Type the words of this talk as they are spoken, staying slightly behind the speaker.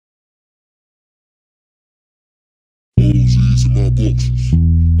OZs in my boxes,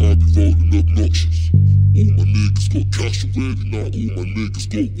 I be rolling obnoxious. All my niggas got cash already, now all my niggas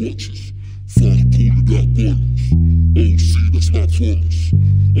got watches. Fuck all of that boilers, OC that's my promise.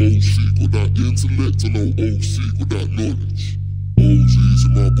 OC got that intellect, I know OC got that knowledge. OZs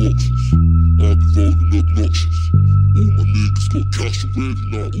in my boxes, I be rolling obnoxious. All my niggas got cash already,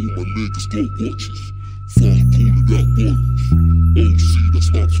 now all my niggas got watches. Fuck all of that boilers, OC that's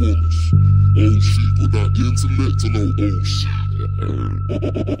my promise. OC got that intellect, I know OC.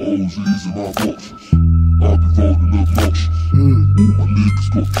 OZs in my boxes, I be rolling obnoxious. All my niggas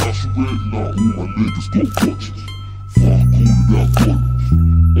got cash already, now all my niggas got watches. Fuck all of that boilers,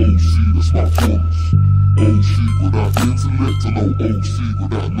 OC that's my promise. OC got that intellect, I know OC got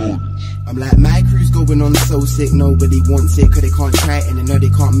that knowledge. I'm like, my crew's going on so sick, nobody wants it, cause they can't try it and they know they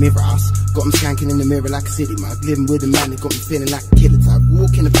can't mirror us. Got them skanking in the mirror like a city mug, living with a man that got me feeling like a killer type.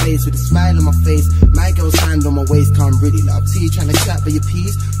 Walk in the place with a smile on my face, my girl's hand on my waist, can't really love. See you trying to chat for your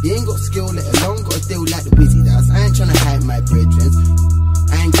peace, you ain't got skill, let alone got a deal like the Wizzy does. I ain't trying to hide my brethren,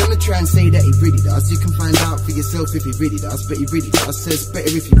 I ain't gonna try and say that he really does. You can find out for yourself if he really does, but he really does. Says better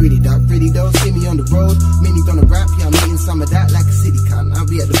if he really does. Really don't see me on the road, meaning gonna rap, yeah, I'm eating some of that like a city cunt. I'll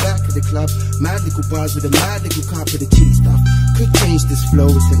be at the back of the club, mad little bars with a mad little cup of the chili stuff. Could change this flow,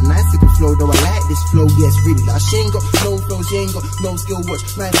 it's a nice little flow, though I like this flow, yes, really does. She ain't got no flows, she ain't got no skill, watch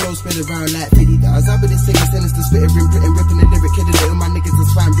my flow spread around like 50 does. I've been singing sinister, spitting, ripping the lyric, hitting it, my niggas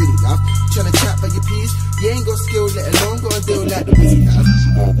that's fine, really does. Tryna chat by your piece, you ain't got skill, let alone got a deal like the Wizzy does.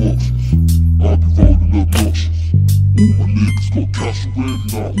 I be rolling obnoxious. All my niggas got cash already,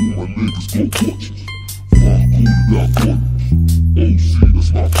 now all my niggas got watches. Fuck all of that boilers, OC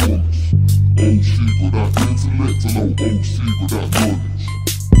that's my promise. OC got that intellect, I know OC got that knowledge.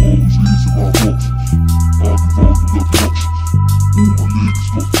 OZs in my boxes, I be rolling obnoxious. All my niggas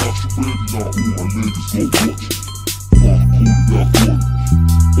got cash already, now all my niggas got watches. Fuck all of that boilers,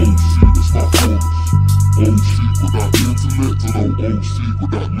 OC that's my promise. OC got that intellect, I know OC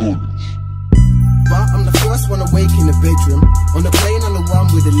got that knowledge. But I'm the first one awake in the bedroom, on the plane I'm the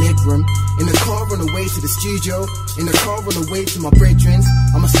one with the leg room, in the car on the way to the studio, in the car on the way to my brethrens.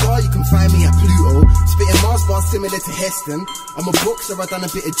 I'm a star, you can find me at Pluto, spitting Mars bars similar to Heston. I'm a boxer, I done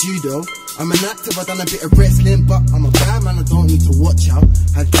a bit of judo. I'm an actor, I done a bit of wrestling. But I'm a bad man, I don't need to watch out.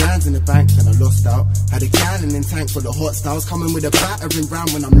 Had grands in the bank and I lost out. Had a gallon in tank full of hot styles, coming with a battering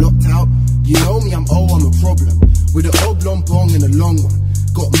round when I'm locked out. You know me, I'm I'm a problem, with an oblong bong and a long one.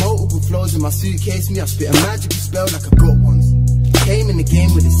 Got multiple flows in my suitcase, me I spit a magical spell like I got ones. Came in the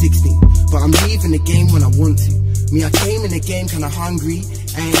game with a 16, but I'm leaving the game when I want to. Me I came in the game kinda hungry,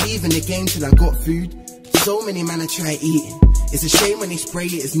 I ain't leaving the game till I got food. So many man I try eating, it's a shame when they spray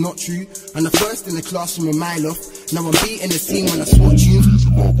it, it's not true. I'm the first in the classroom a mile off, now I'm beating the scene when I swat tunes.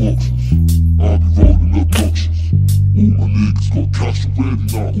 In my boxes, I be rolling obnoxious. All my niggas got cash already,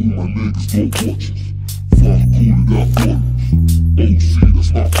 now all my niggas got watches. Fuck all of that boilers, OC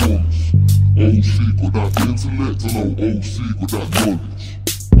that's my promise. OC got that intellect, I know OC got that knowledge.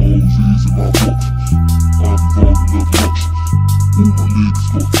 OZs in my boxes, I be rolling obnoxious. All my niggas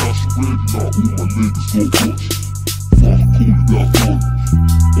got cash already, now all my niggas got watches. Fuck all of that boilers,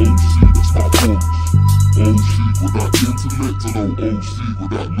 OC that's my promise. OC got that intellect, I know OC got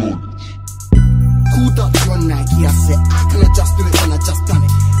that knowledge. Cooled up John Nike, I said, I can adjust do it when I just done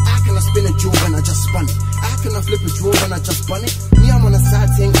it. I can spin a draw when I just spun it. I can flip a draw when I just spun it. Me, I'm on a side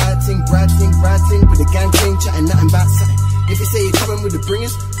ting, brad ting, with a gang ting, chatting nothing about something. If you say you're coming with the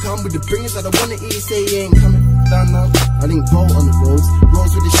bringers, come with the bringers. I don't wanna hear you say you ain't coming. Don't know, I didn't bolt on the roads.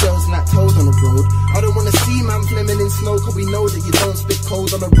 Roads with the shells like toes on the road. I don't wanna see man flaming in snow, cause we know that you don't spit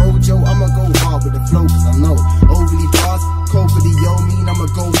cold on the road, yo. I'ma go hard with the flow, cause I know. Overly fast, cold for the yo, mean I'ma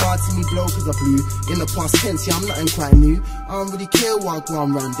go hard till me blow, cause I blew. In the past tense, yeah, I'm nothing quite new. I don't really care what I go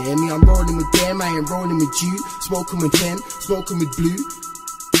on round there. Me, I'm rolling with them, I ain't rolling with you. Smoking with 10, smoking with blue.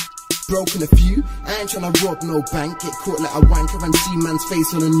 Broken a few, I ain't tryna rob no bank. Get caught like a wanker and see man's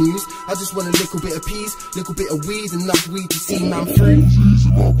face on the news. I just want a little bit of peace, little bit of weed, enough weed to see man through. OZs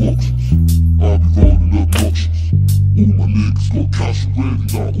in my boxes, I be rolling obnoxious. All my niggas got cash already,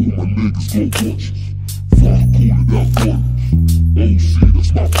 now all my niggas got watches. Fuck all of that boilers, OC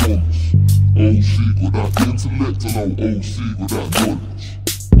that's my promise. OC got that intellect, I know OC got that knowledge.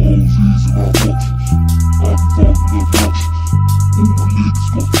 OZs in my boxes, I be rolling obnoxious. All my niggas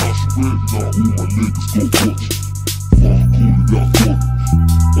got cash already, now all my niggas got watches. Fuck all of that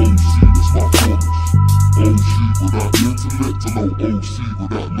boilers, OC that's my promise. OC got that intellect, I know OC got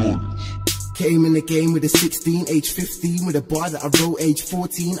that knowledge. Came in the game with a 16, age 15, with a bar that I wrote age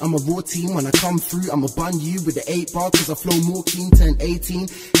 14. I'm a raw team, when I come through, I'ma bun you with the 8 bar, cause I flow more keen, turn 18.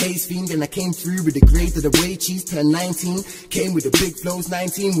 Haze fiend, then I came through with the grade of the way cheese, turn 19. Came with the big flows,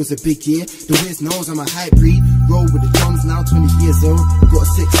 19 was a big year. The Wiz knows I'm a hype breed. Roll with the drums now, 20 years old. Got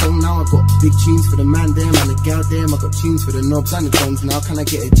a 6 song now, I got big tunes for the man them and the gal them. I got tunes for the knobs and the drums now. Can I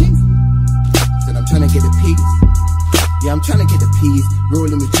get a G? Said I'm trying to get a piece. Yeah, I'm trying to get the peas.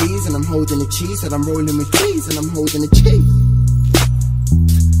 Rolling with G's and I'm holding the cheese. Said I'm rolling with G's and I'm holding the cheese.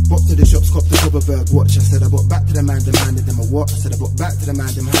 Bought to the shops, copped the Copperberg watch. I said I bought back to the man, demanded them a what? I said I bought back to the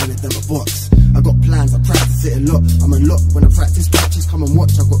man, demanded them a box. I got plans, I practice it a lot. I'm a lot when I practice patches, come and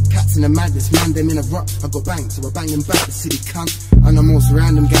watch. I got cats in the madness, man them in a rut. I got banged, so I bang them back, the city cunt. And I'm all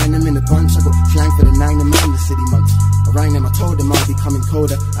surround them, gang them in a bunch. I got slang for the 9 and man, the city months. I rang them, I told them I'll be coming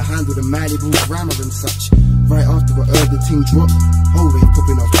colder. I handled the Malibu grammar and such. Right after I heard the ting drop, whole way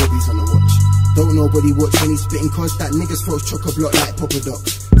popping off bobbies on the watch. Don't nobody watch when he's spitting, cause that nigga's throats chock-a-block like Papa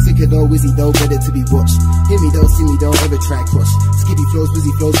Docs. Sicker though, Wizzy though, better to be watched. Hear me though, see me though, ever try cross. Skippy flows,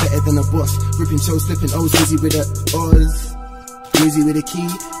 Wizzy flows, better than a boss. Ripping shows, flipping O's, Wizzy with a Oz. Wizzy with a key,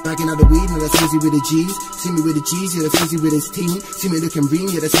 bagging out the weed, now that's Wizzy with the G's. See me with the G's, yeah, that's Wizzy with his team. See me looking green,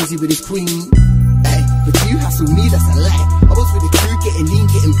 yeah, that's Wizzy with his queen. Hey, but you hassle me, that's a lie. I was with the crew, getting lean,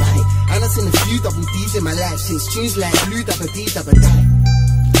 getting by. And I seen a few double D's in my life since tunes like blue, double D, double die.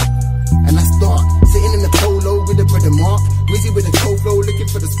 And that's dark, sitting in the polo with a brother Mark. Wizzy with a cold flow, looking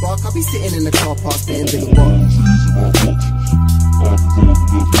for the spark. I'll be sitting in the car park, spitting big bars.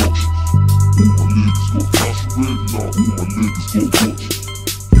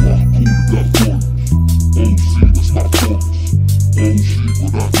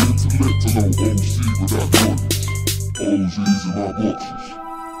 OG's in my boxes,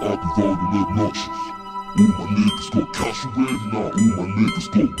 I'll be rolling obnoxious. All my niggas got cash already, now all my niggas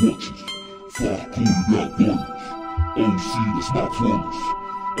got watches. Fuck all of that volumes, OC that's my promise.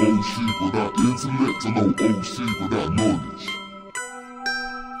 OC with that intellect, I know OC with that knowledge.